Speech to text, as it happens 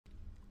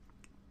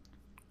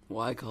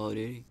Why Call of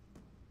Duty?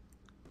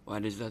 Why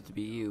does it have to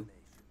be you?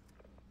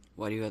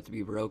 Why do you have to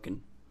be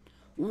broken?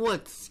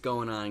 What's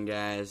going on,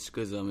 guys?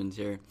 Squizlemons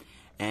here.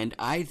 And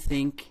I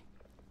think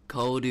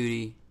Call of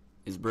Duty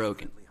is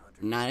broken.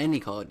 Not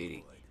any Call of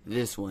Duty.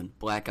 This one,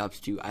 Black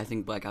Ops 2. I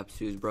think Black Ops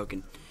 2 is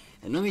broken.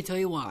 And let me tell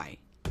you why.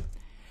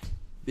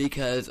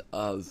 Because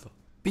of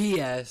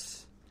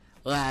BS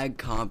lag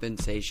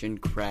compensation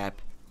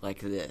crap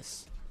like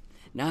this.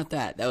 Not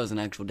that. That was an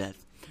actual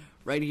death.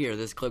 Right here,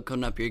 this clip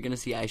coming up, you're going to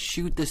see I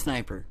shoot the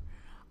sniper.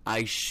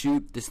 I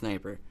shoot the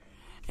sniper.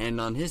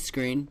 And on his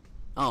screen,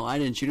 oh, I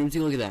didn't shoot him.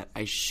 See, look at that.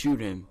 I shoot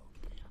him.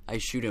 I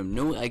shoot him.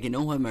 No, I get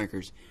no white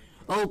markers.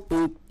 Oh,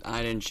 boop.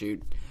 I didn't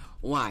shoot.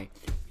 Why?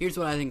 Here's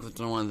what I think was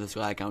wrong with this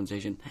lag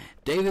compensation.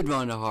 David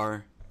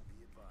Vonderhaar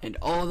and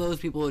all those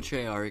people at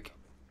Treyarch,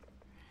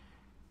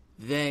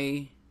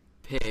 they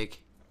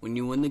pick when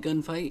you win the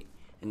gunfight,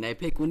 and they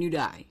pick when you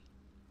die.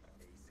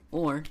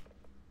 Or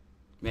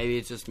maybe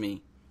it's just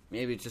me.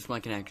 Maybe it's just my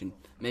connection.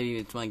 Maybe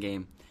it's my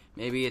game.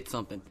 Maybe it's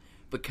something.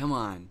 But come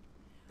on.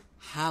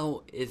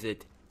 How is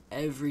it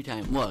every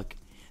time? Look,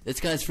 this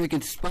guy's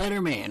freaking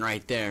Spider-Man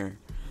right there.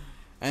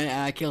 And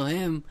I kill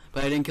him,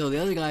 but I didn't kill the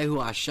other guy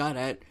who I shot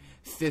at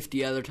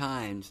 50 other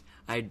times.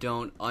 I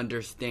don't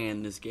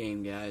understand this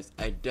game, guys.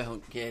 I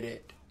don't get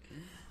it.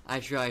 I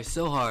try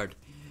so hard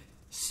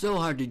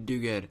to do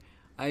good.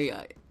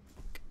 I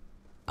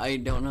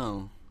don't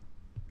know.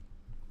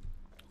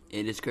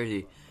 It is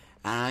crazy.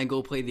 And I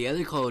go play the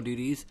other Call of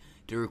Duties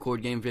to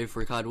record gameplay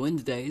for COD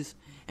Wednesdays,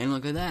 and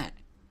look at that.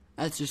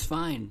 That's just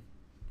fine.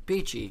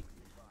 Peachy.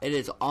 It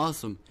is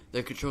awesome.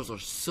 The controls are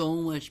so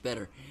much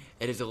better.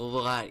 It is a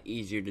lot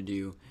easier to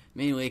do.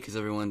 Mainly because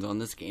everyone's on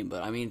this game,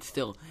 but I mean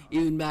still,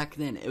 even back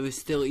then, it was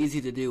still easy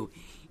to do,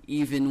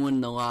 even when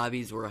the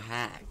lobbies were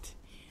hacked.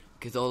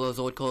 Because all those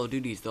old Call of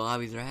Duties, the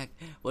lobbies are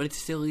hacked, but it's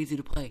still easy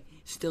to play.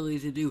 Still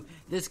easy to do.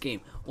 This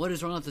game, what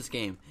is wrong with this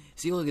game?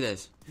 See, look at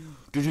this.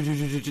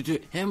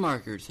 Hit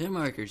markers, hit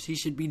markers. He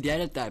should be dead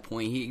at that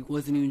point. He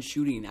wasn't even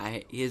shooting.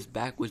 His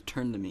back was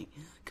turned to me.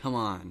 Come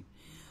on.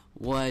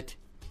 What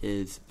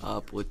is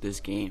up with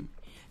this game?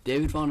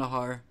 David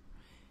Vonderhaar,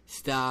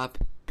 stop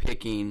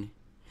picking.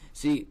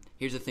 See,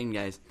 here's the thing,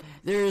 guys.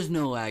 There is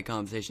no lag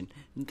compensation.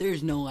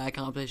 There's no lag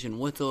compensation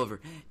whatsoever.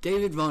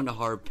 David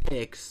Vonderhaar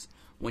picks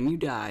when you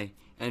die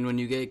and when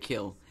you get a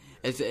kill.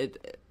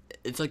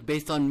 It's like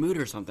based on mood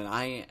or something.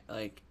 I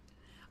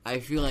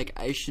feel like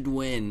I should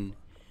win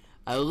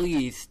at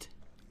least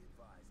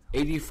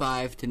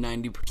 85 to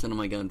 90% of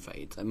my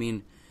gunfights. I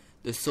mean,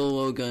 the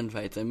solo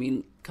gunfights. I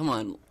mean, come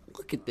on,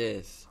 look at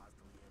this.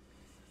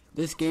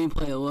 This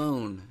gameplay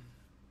alone.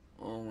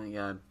 Oh my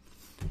god.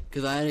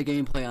 Because I had a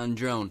gameplay on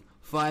drone.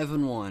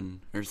 5-1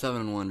 or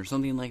 7-1 or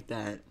something like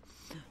that.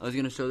 I was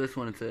gonna show this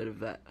one instead of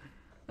that.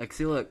 Like,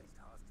 see, look.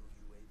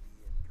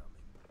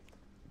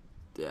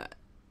 That.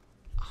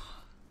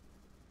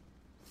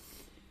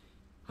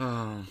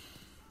 Oh.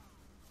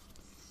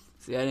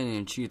 See, I didn't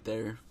even cheat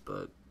there,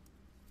 but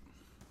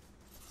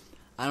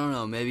I don't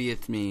know. Maybe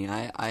it's me.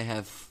 I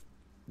have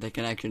the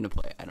connection to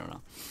play. I don't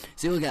know.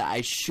 See, look at that. I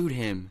shoot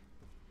him,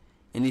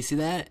 and you see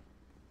that?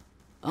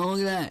 Oh, look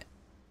at that.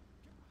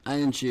 I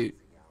didn't shoot.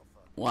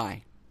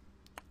 Why?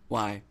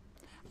 Why?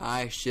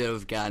 I should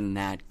have gotten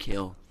that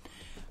kill.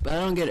 But I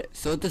don't get it.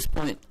 So at this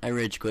point, I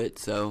rage quit.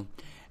 So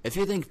if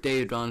you think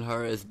David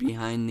Vonderhaar is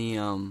behind the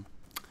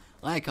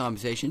lag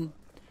compensation,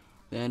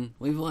 then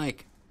leave a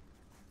like.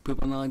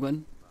 Poop on the like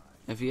button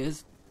if he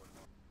is.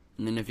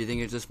 And then if you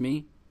think it's just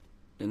me,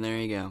 then there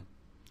you go.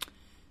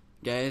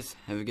 Guys,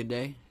 have a good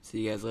day.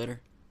 See you guys later.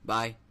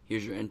 Bye.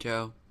 Here's your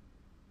intro.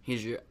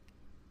 Here's your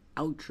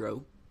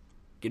outro.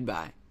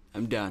 Goodbye.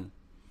 I'm done.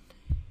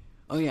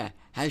 Oh yeah,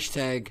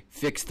 hashtag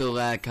fix the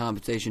lag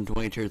compensation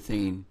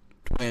 2013.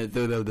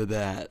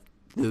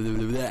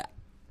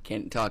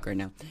 Can't talk right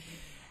now.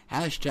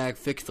 Hashtag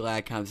fix the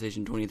lag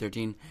compensation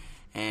 2013.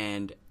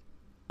 And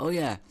oh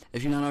yeah,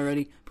 if you're not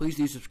already, please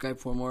do subscribe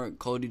for more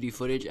Call of Duty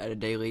footage at a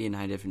daily and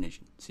high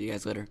definition. See you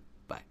guys later.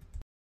 Bye.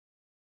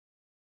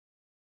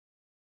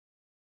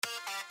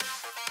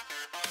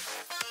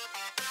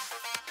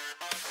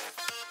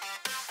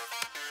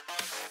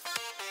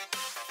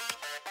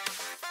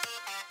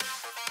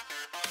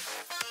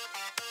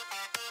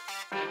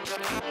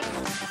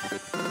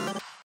 Thank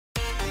you.